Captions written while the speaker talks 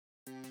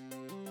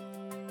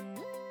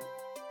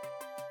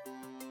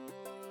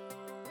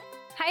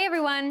Hi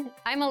everyone,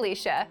 I'm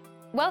Alicia.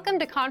 Welcome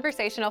to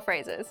Conversational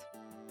Phrases.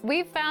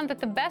 We've found that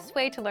the best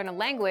way to learn a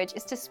language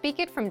is to speak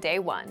it from day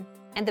one.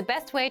 And the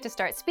best way to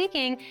start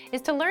speaking is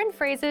to learn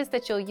phrases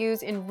that you'll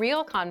use in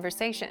real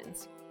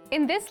conversations.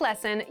 In this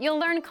lesson, you'll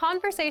learn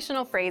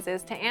conversational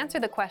phrases to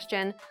answer the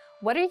question,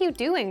 what are you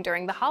doing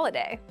during the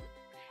holiday?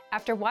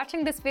 After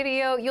watching this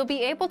video, you'll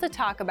be able to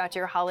talk about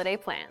your holiday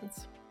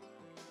plans.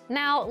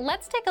 Now,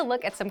 let's take a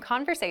look at some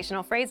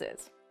conversational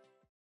phrases.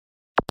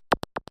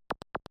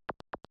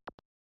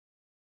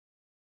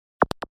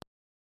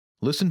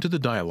 Listen to the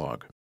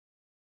dialogue.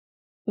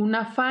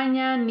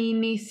 Unafanya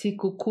nini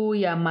sikukuu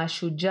ya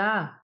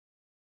mashujaa?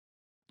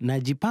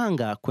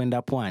 Najipanga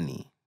kwenda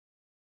pwani.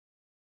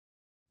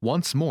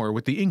 Once more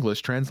with the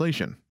English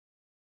translation.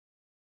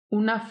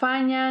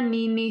 Unafanya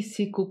nini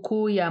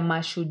sikukuu ya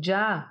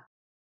mashujaa?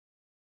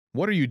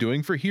 What are you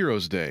doing for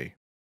Heroes Day?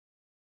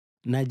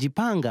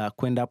 Najipanga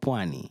kwenda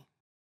pwani.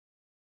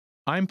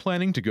 I'm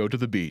planning to go to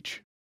the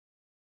beach.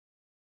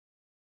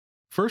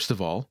 First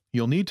of all,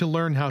 you'll need to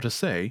learn how to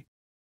say,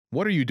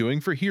 what are you doing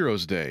for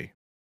Heroes Day?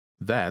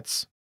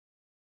 That's,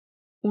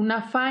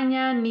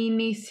 Unafanya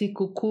nini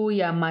sikukuu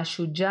ya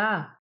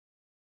mashujaa?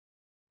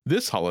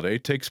 this holiday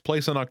takes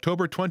place on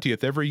October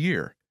 20th every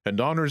year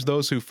and honors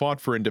those who fought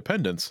for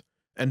independence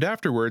and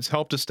afterwards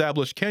helped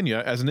establish Kenya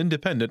as an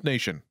independent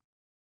nation.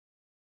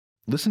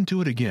 Listen to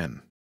it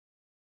again.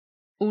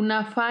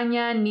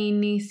 Unafanya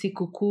nini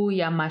sikukuu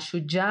ya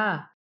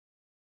mashujaa?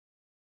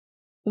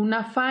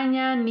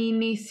 Unafanya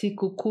nini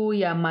sikukuu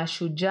ya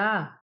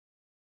mashujaa?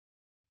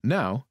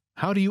 Now,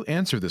 how do you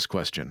answer this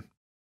question?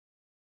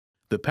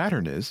 The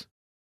pattern is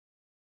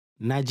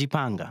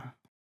Najipanga.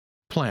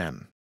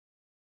 plan.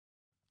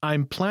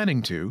 I'm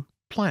planning to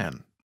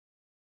plan.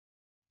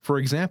 For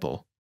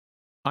example,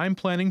 I'm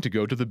planning to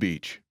go to the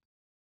beach.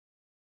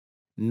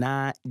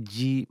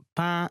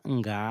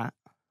 Najipanga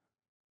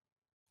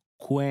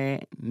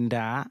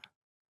kwenda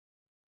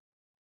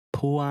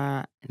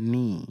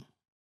pwani.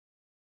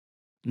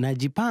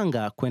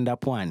 Najipanga kwenda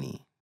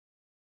pwani.